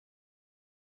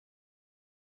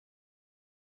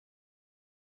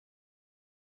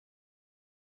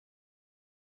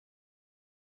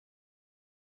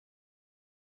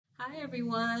Hi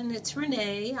everyone, it's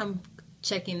Renee. I'm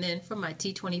checking in for my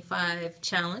T25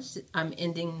 challenge. I'm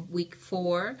ending week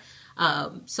 4.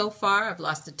 So far, I've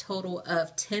lost a total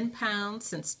of 10 pounds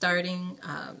since starting,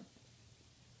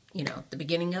 the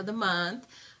beginning of the month.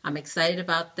 I'm excited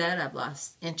about that. I've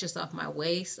lost inches off my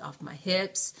waist, off my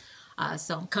hips.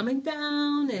 So I'm coming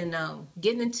down and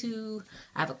getting into,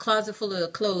 I have a closet full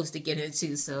of clothes to get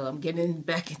into, so I'm getting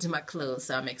back into my clothes.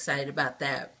 So I'm excited about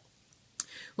that.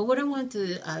 But what I want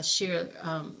to share,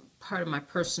 part of my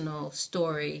personal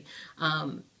story,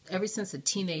 ever since a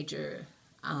teenager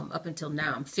up until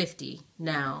now, I'm 50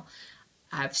 now,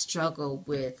 I've struggled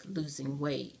with losing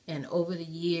weight. And over the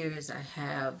years, I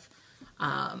have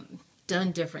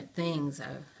done different things.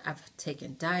 I've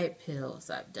taken diet pills.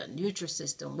 I've done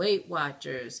Nutrisystem, Weight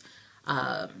Watchers,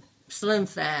 Slim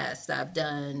Fast. I've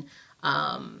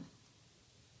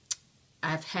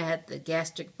had the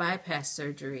gastric bypass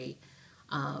surgery.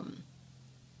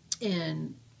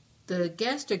 And the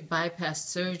gastric bypass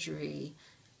surgery,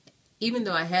 even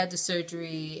though I had the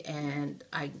surgery and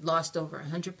I lost over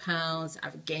 100 pounds,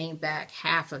 I've gained back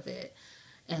half of it.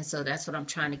 And so that's what I'm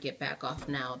trying to get back off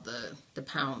now, the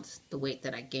pounds, the weight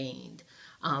that I gained.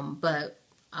 But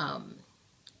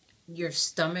your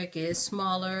stomach is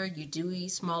smaller. You do eat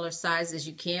smaller sizes.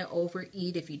 You can't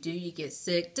overeat. If you do, you get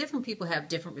sick. Different people have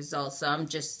different results, so I'm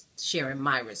just sharing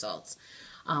my results.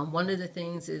 One of the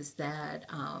things is that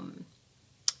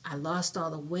I lost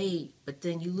all the weight, but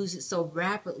then you lose it so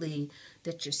rapidly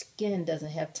that your skin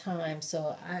doesn't have time.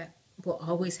 So I will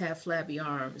always have flabby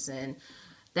arms, and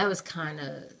that was kind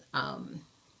of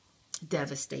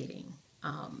devastating,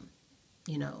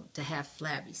 to have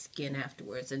flabby skin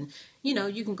afterwards. And,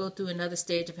 you can go through another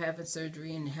stage of having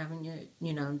surgery and having your,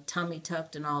 tummy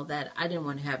tucked and all that. I didn't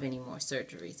want to have any more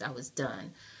surgeries. I was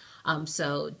done.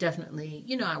 So definitely,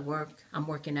 I'm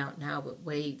working out now with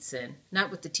weights and not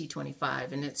with the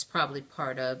T25, and it's probably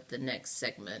part of the next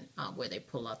segment where they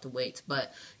pull out the weights.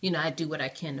 But, I do what I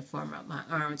can to form out my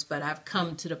arms, but I've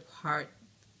come to the point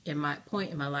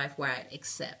in my life where I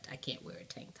accept I can't wear a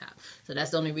tank top. So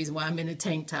that's the only reason why I'm in a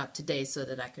tank top today, so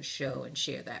that I could show and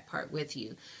share that part with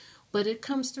you. But it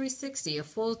comes 360, a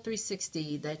full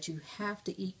 360, that you have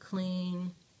to eat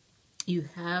clean, you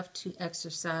have to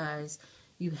exercise,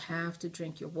 you have to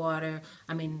drink your water.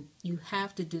 I mean, you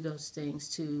have to do those things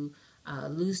to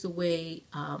lose the weight.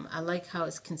 I like how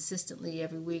it's consistently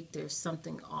every week there's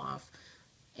something off.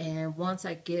 And once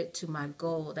I get to my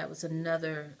goal, that was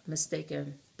another mistake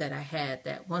that I had,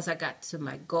 that once I got to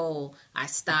my goal, I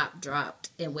stopped,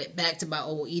 dropped, and went back to my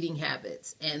old eating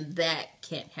habits. And that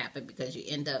can't happen because you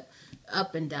end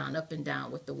up and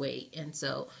down with the weight. And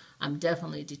so I'm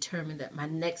definitely determined that my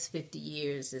next 50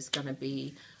 years is going to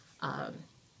be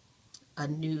a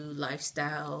new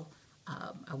lifestyle.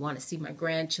 I want to see my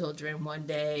grandchildren one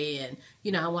day, and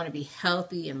I want to be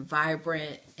healthy and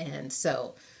vibrant. And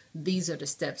so these are the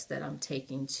steps that I'm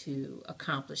taking to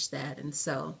accomplish that. And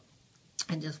so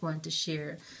I just wanted to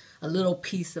share a little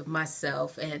piece of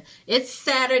myself. And it's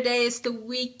Saturday, it's the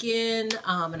weekend,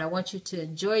 and I want you to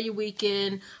enjoy your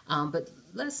weekend, but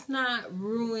let's not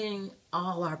ruin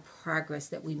all our progress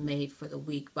that we made for the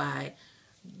week by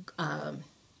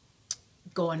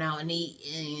going out and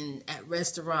eating at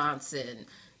restaurants and,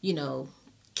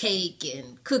 cake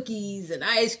and cookies and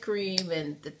ice cream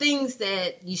and the things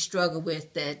that you struggle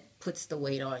with that puts the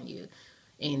weight on you.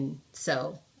 And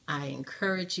so I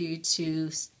encourage you to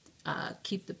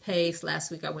keep the pace.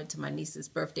 Last week I went to my niece's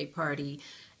birthday party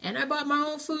and I bought my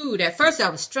own food. At first I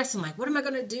was stressing, like, what am I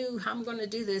going to do? How am I going to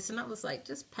do this? And I was like,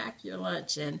 just pack your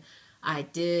lunch. And I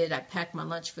did. I packed my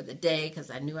lunch for the day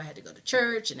because I knew I had to go to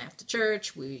church. And after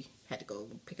church, we had to go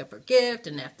pick up her gift.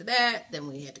 And after that, then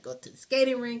we had to go to the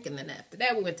skating rink. And then after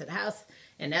that, we went to the house.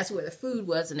 And that's where the food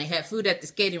was. And they had food at the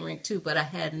skating rink too. But I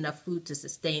had enough food to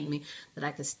sustain me that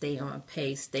I could stay on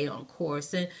pace, stay on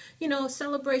course. And,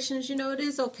 celebrations, it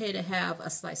is okay to have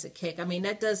a slice of cake. I mean,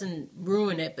 that doesn't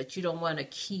ruin it. But you don't want to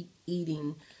keep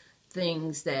eating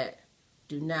things that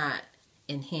do not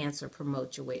enhance or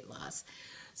promote your weight loss.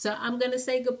 So I'm going to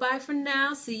say goodbye for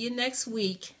now. See you next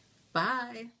week.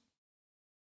 Bye.